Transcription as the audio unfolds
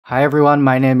Hi everyone,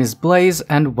 my name is Blaze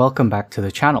and welcome back to the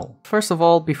channel. First of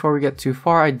all, before we get too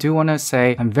far, I do want to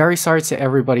say I'm very sorry to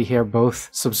everybody here, both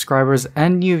subscribers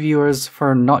and new viewers,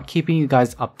 for not keeping you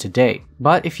guys up to date.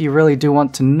 But if you really do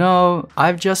want to know,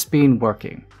 I've just been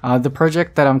working. The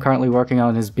project that I'm currently working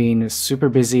on has been super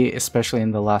busy, especially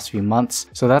in the last few months,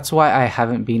 so that's why I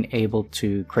haven't been able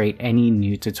to create any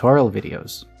new tutorial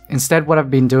videos. Instead, what I've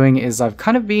been doing is I've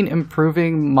kind of been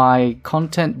improving my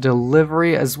content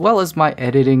delivery as well as my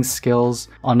editing skills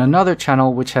on another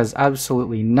channel which has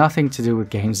absolutely nothing to do with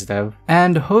games dev,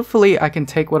 and hopefully I can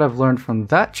take what I've learned from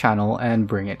that channel and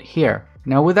bring it here.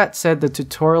 Now with that said, the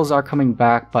tutorials are coming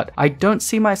back, but I don't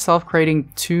see myself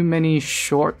creating too many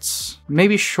shorts.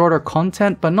 Maybe shorter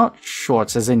content, but not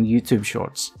shorts as in YouTube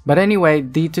shorts. But anyway,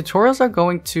 the tutorials are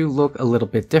going to look a little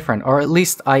bit different, or at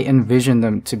least I envision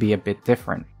them to be a bit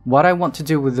different. What I want to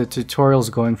do with the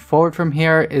tutorials going forward from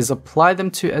here is apply them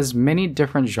to as many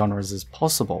different genres as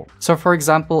possible. So for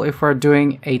example, if we're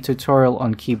doing a tutorial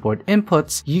on keyboard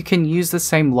inputs, you can use the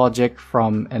same logic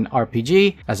from an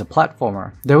RPG as a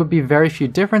platformer. There would be very few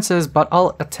differences, but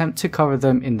I'll attempt to cover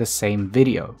them in the same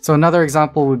video. So another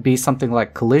example would be something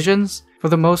like collisions. For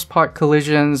the most part,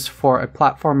 collisions for a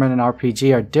platformer and an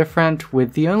RPG are different,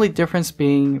 with the only difference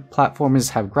being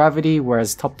platformers have gravity,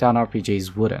 whereas top-down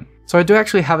RPGs wouldn't. So I do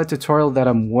actually have a tutorial that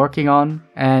I'm working on,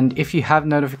 and if you have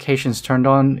notifications turned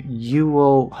on,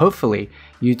 hopefully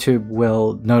YouTube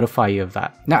will notify you of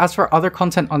that. Now, as for other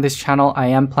content on this channel, I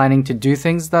am planning to do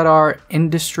things that are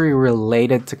industry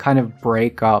related to kind of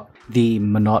break up the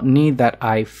monotony that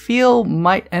I feel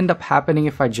might end up happening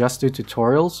if I just do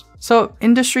tutorials. So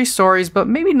industry stories, but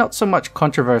maybe not so much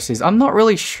controversies. I'm not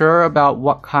really sure about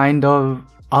what kind of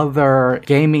other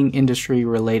gaming industry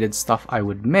related stuff I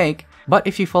would make. But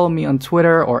if you follow me on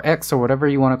Twitter or X or whatever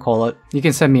you want to call it, you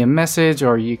can send me a message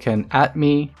or you can @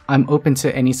 me. I'm open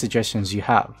to any suggestions you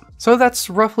have. So that's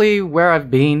roughly where I've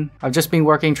been. I've just been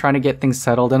working trying to get things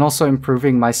settled and also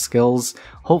improving my skills,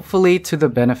 hopefully to the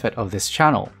benefit of this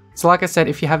channel. So like I said,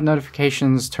 if you have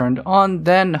notifications turned on,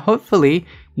 then hopefully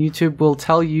YouTube will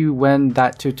tell you when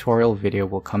that tutorial video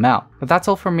will come out. But that's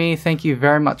all from me. Thank you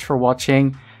very much for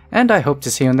watching, and I hope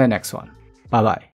to see you in the next one. Bye bye.